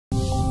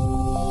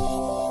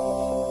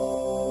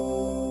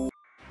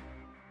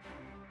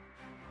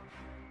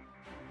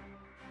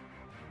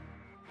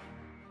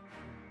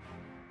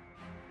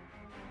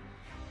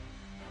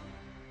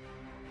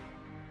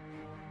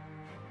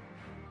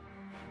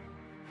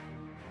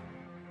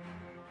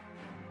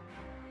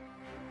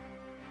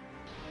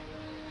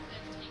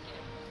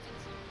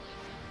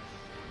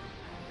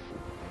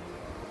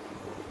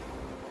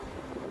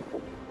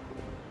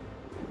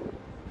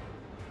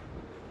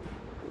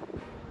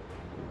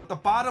the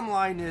bottom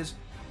line is,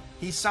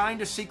 he signed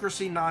a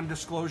secrecy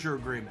non-disclosure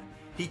agreement.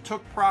 He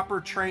took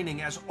proper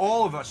training, as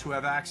all of us who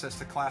have access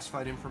to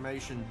classified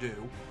information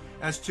do,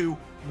 as to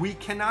we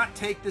cannot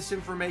take this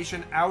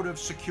information out of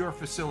secure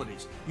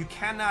facilities. You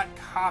cannot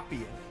copy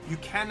it. You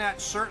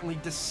cannot certainly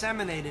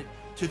disseminate it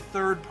to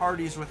third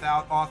parties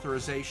without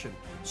authorization.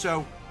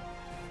 So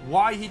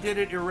why he did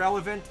it,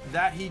 irrelevant.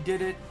 That he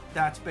did it,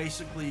 that's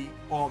basically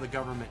all the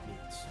government needs.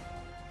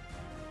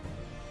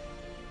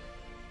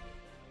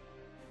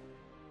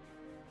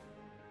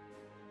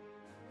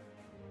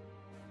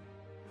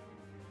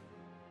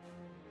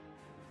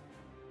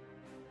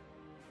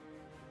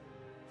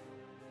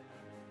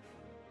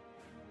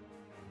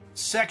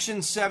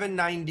 Section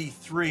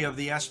 793 of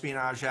the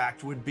Espionage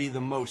Act would be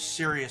the most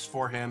serious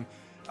for him.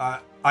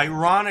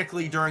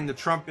 Ironically, during the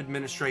Trump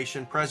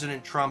administration,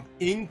 President Trump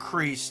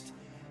increased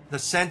the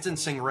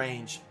sentencing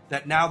range,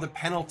 that now the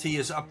penalty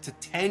is up to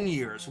 10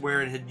 years,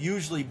 where it had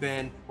usually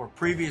been, or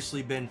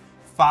previously been,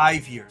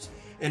 5 years.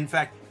 In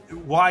fact,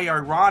 why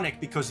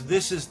ironic? Because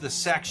this is the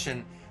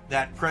section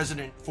that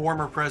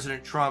former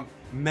President Trump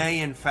may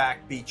in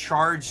fact be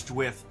charged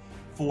with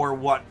for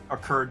what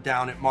occurred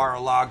down at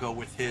Mar-a-Lago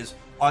with his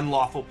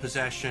unlawful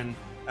possession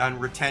and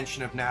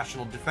retention of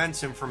national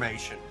defense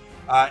information.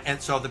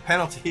 And so the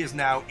penalty is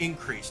now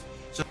increased.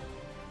 So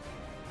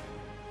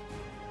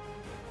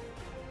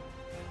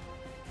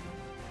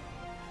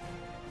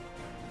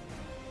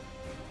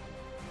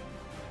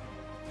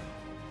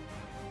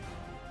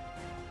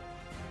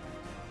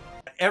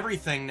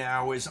everything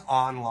now is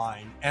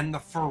online, and the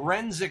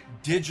forensic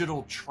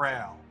digital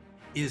trail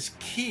is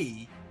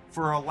key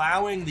for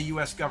allowing the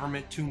US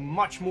government to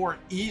much more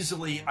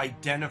easily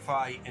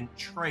identify and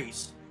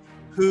trace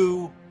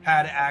who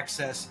had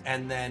access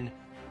and then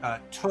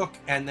took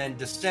and then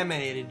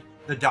disseminated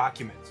the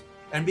documents.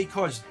 And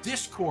because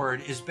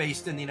Discord is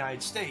based in the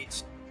United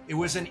States, it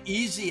was an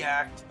easy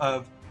act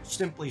of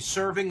simply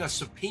serving a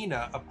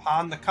subpoena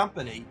upon the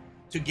company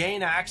to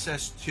gain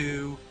access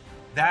to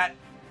that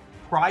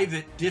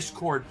private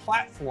Discord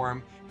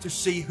platform to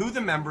see who the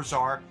members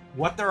are,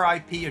 what their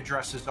IP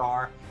addresses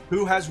are,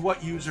 who has what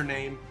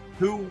username,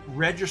 who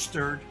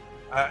registered,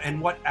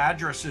 and what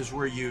addresses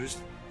were used.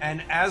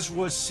 And as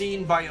was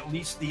seen by at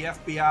least the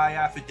FBI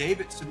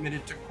affidavit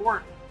submitted to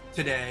court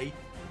today,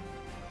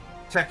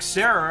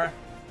 Teixeira,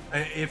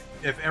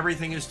 if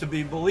everything is to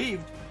be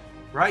believed,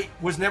 right,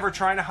 was never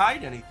trying to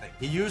hide anything.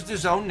 He used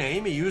his own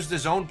name, he used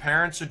his own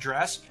parents'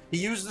 address, he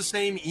used the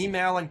same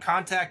email and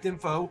contact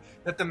info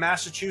that the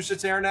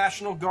Massachusetts Air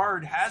National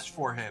Guard has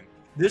for him.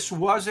 This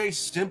was a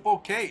simple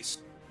case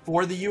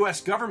for the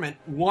US government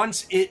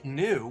once it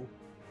knew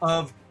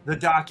of the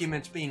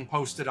documents being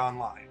posted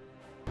online.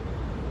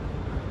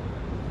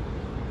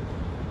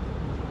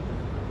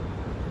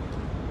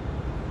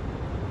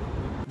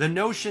 The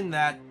notion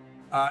that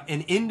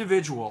an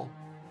individual,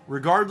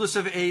 regardless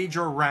of age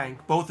or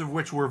rank, both of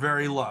which were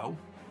very low,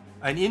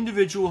 an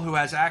individual who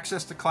has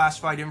access to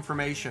classified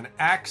information,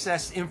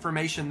 access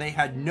information they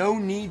had no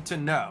need to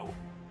know,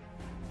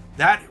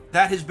 that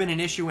has been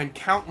an issue in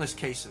countless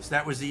cases.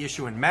 That was the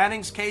issue in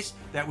Manning's case,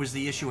 that was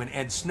the issue in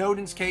Ed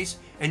Snowden's case,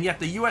 and yet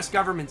the US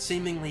government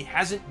seemingly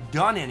hasn't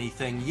done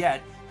anything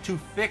yet to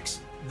fix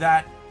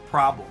that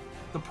problem.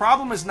 The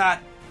problem is not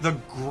the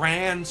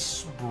grand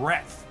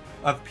breadth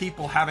of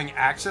people having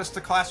access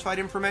to classified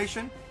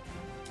information,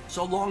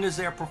 so long as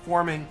they're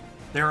performing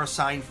their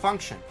assigned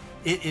function.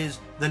 It is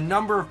the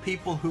number of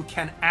people who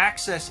can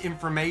access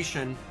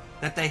information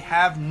that they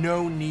have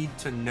no need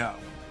to know.